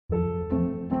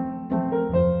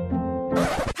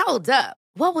Hold up.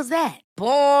 What was that?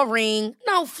 Boring.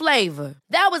 No flavor.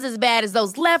 That was as bad as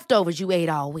those leftovers you ate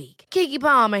all week. Keke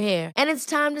Palmer here, and it's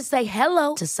time to say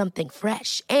hello to something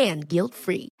fresh and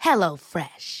guilt-free. Hello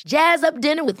Fresh. Jazz up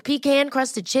dinner with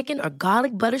pecan-crusted chicken or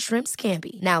garlic butter shrimp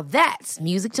scampi. Now that's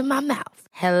music to my mouth.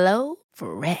 Hello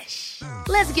Fresh.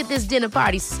 Let's get this dinner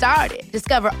party started.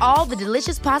 Discover all the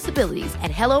delicious possibilities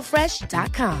at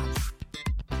hellofresh.com.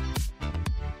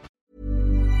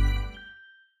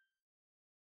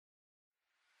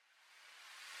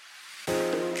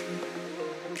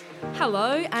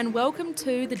 Hello and welcome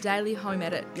to the Daily Home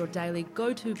Edit, your daily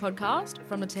go-to podcast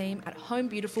from the team at Home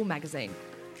Beautiful magazine.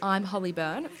 I'm Holly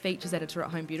Byrne, features editor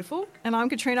at Home Beautiful. And I'm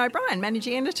Katrina O'Brien,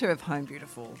 managing editor of Home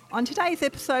Beautiful. On today's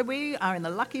episode, we are in the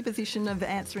lucky position of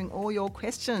answering all your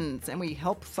questions and we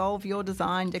help solve your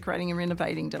design, decorating and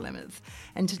renovating dilemmas.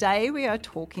 And today we are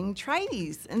talking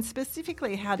tradies and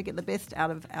specifically how to get the best out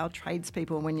of our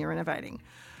tradespeople when you're renovating.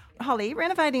 Holly,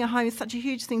 renovating a home is such a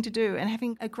huge thing to do and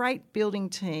having a great building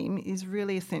team is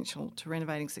really essential to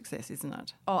renovating success, isn't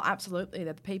it? Oh, absolutely.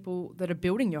 They're the people that are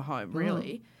building your home,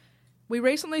 really. We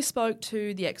recently spoke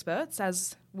to the experts,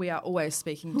 as we are always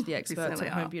speaking to the experts at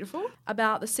Home Beautiful,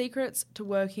 about the secrets to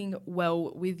working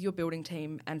well with your building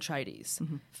team and tradies.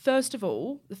 Mm-hmm. First of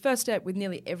all, the first step with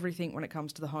nearly everything when it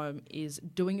comes to the home is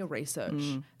doing your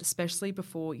research, especially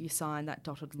before you sign that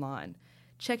dotted line.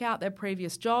 Check out their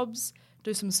previous jobs,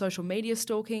 do some social media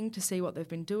stalking to see what they've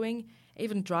been doing,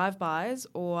 even drive-bys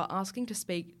or asking to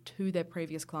speak to their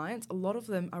previous clients. A lot of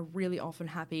them are really often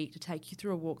happy to take you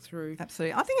through a walkthrough.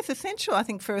 Absolutely. I think it's essential. I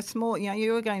think for a small,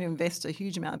 you are going to invest a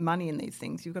huge amount of money in these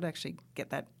things. You've got to actually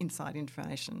get that inside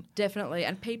information. Definitely.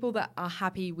 And people that are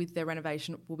happy with their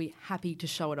renovation will be happy to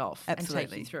show it off and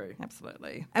take you through.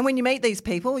 Absolutely. And when you meet these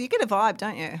people, you get a vibe,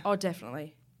 don't you? Oh,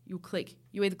 definitely. You'll click.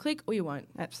 You either click or you won't.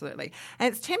 Absolutely. And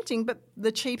it's tempting, but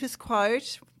the cheapest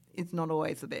quote is not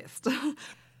always the best.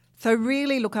 So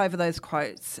really look over those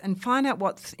quotes and find out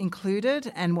what's included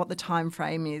and what the time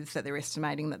frame is that they're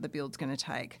estimating that the build's going to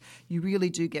take. You really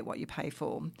do get what you pay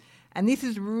for. And this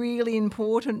is really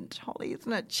important, Holly,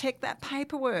 isn't it? Check that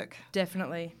paperwork.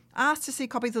 Definitely. Ask to see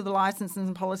copies of the licences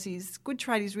and policies. Good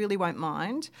tradies really won't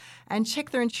mind. And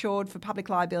check they're insured for public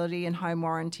liability and home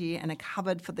warranty and are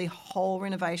covered for the whole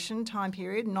renovation time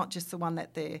period, not just the one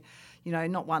that they're,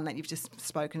 not one that you've just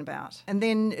spoken about. And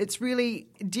then it's really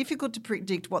difficult to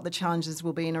predict what the challenges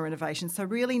will be in a renovation. So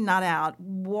really nut out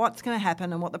what's going to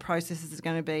happen and what the process is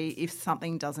going to be if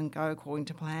something doesn't go according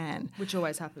to plan. Which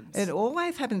always happens. It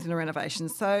always happens in a renovation.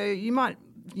 So you might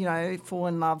fall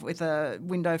in love with a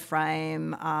window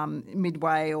frame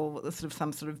midway or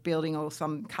some sort of building or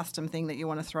some custom thing that you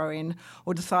want to throw in,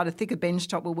 or decide a thicker bench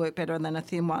top will work better than a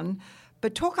thin one.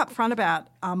 But talk up front about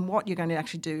what you're going to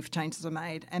actually do if changes are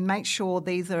made and make sure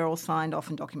these are all signed off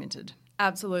and documented.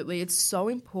 Absolutely. It's so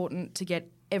important to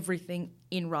get everything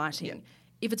in writing. Yep.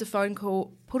 If it's a phone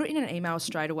call, put it in an email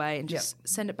straight away and just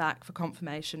send it back for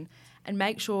confirmation and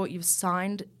make sure you've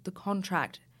signed the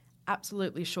contract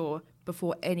absolutely sure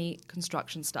before any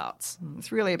construction starts.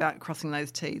 It's really about crossing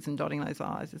those T's and dotting those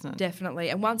I's, isn't it? Definitely.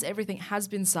 And once everything has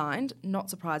been signed, not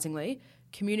surprisingly,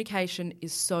 communication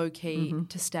is so key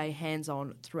to stay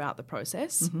hands-on throughout the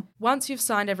process. Once you've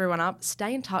signed everyone up,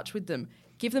 stay in touch with them.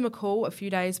 Give them a call a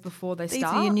few days before they start. These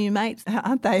are your new mates,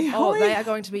 aren't they? Oh, they are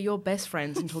going to be your best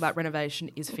friends until that renovation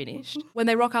is finished. When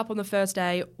they rock up on the first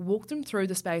day, walk them through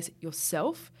the space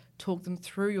yourself, talk them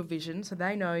through your vision so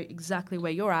they know exactly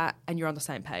where you're at and you're on the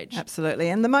same page. Absolutely.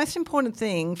 And the most important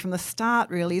thing from the start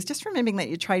really is just remembering that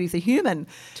your tradies are human.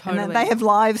 Totally. And that they have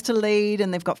lives to lead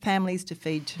and they've got families to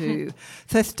feed too.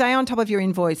 So stay on top of your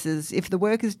invoices. If the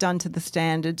work is done to the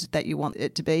standard that you want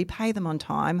it to be, pay them on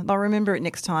time. They'll remember it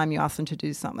next time you ask them to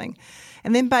do something.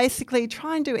 And then basically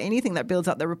try and do anything that builds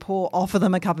up the rapport. Offer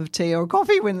them a cup of tea or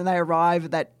coffee when they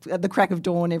arrive at the crack of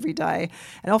dawn every day,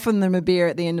 and offer them a beer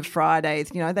at the end of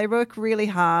Fridays. They work really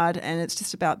hard and it's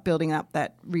just about building up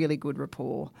that really good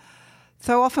rapport.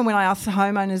 So often when I ask the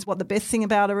homeowners what the best thing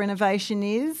about a renovation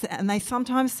is, and they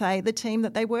sometimes say the team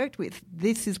that they worked with,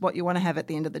 this is what you want to have at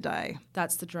the end of the day.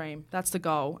 That's the dream. That's the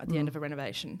goal at the end of a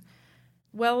renovation.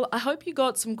 Well, I hope you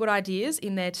got some good ideas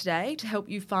in there today to help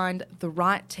you find the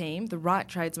right team, the right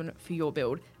tradesman for your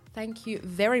build. Thank you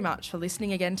very much for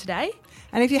listening again today.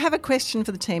 And if you have a question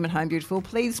for the team at Home Beautiful,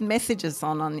 please message us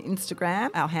on Instagram.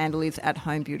 Our handle is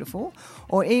 @HomeBeautiful,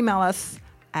 or email us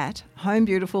at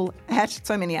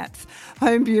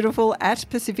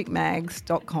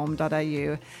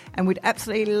homebeautiful@pacificmags.com.au. And we'd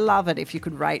absolutely love it if you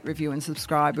could rate, review and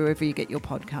subscribe wherever you get your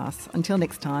podcasts. Until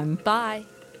next time. Bye.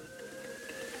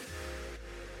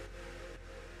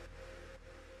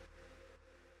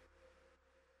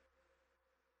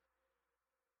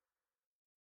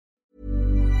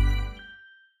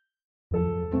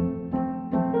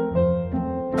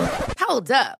 Hold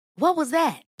up. What was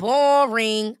that?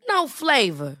 Boring. No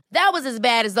flavor. That was as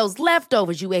bad as those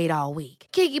leftovers you ate all week.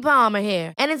 Keke Palmer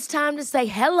here, and it's time to say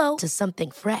hello to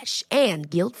something fresh and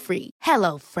guilt-free.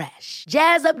 Hello Fresh.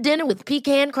 Jazz up dinner with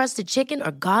pecan-crusted chicken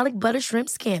or garlic butter shrimp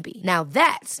scampi. Now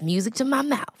that's music to my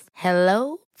mouth.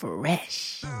 Hello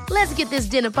Fresh. Let's get this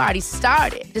dinner party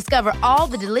started. Discover all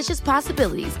the delicious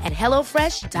possibilities at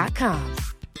hellofresh.com.